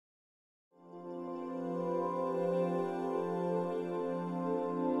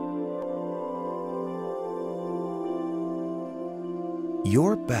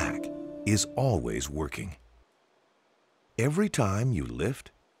Your back is always working. Every time you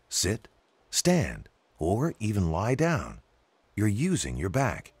lift, sit, stand, or even lie down, you're using your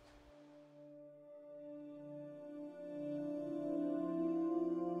back.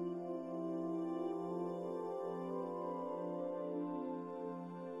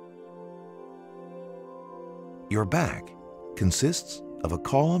 Your back consists of a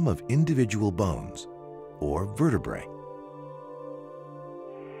column of individual bones, or vertebrae,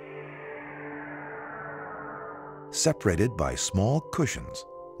 separated by small cushions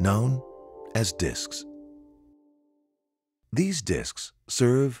known as discs. These discs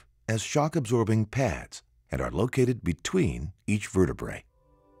serve as shock-absorbing pads and are located between each vertebrae.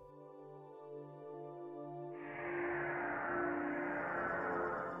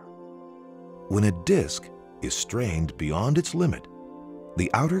 When a disc is strained beyond its limit,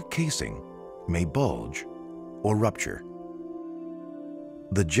 the outer casing may bulge or rupture.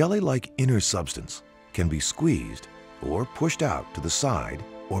 The jelly-like inner substance can be squeezed or pushed out to the side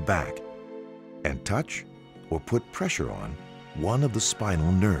or back and touch or put pressure on one of the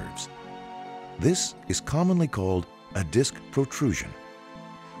spinal nerves. This is commonly called a disc protrusion,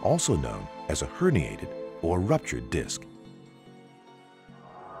 also known as a herniated or ruptured disc.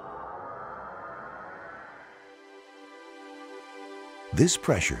 This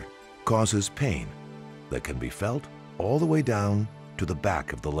pressure causes pain that can be felt all the way down to the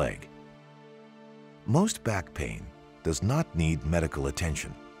back of the leg. Most back pain does not need medical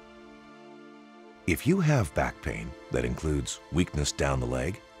attention. If you have back pain that includes weakness down the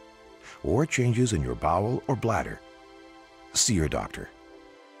leg or changes in your bowel or bladder, see your doctor.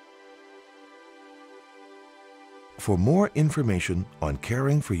 For more information on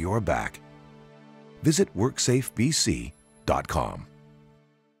caring for your back, visit WorksafeBC.com.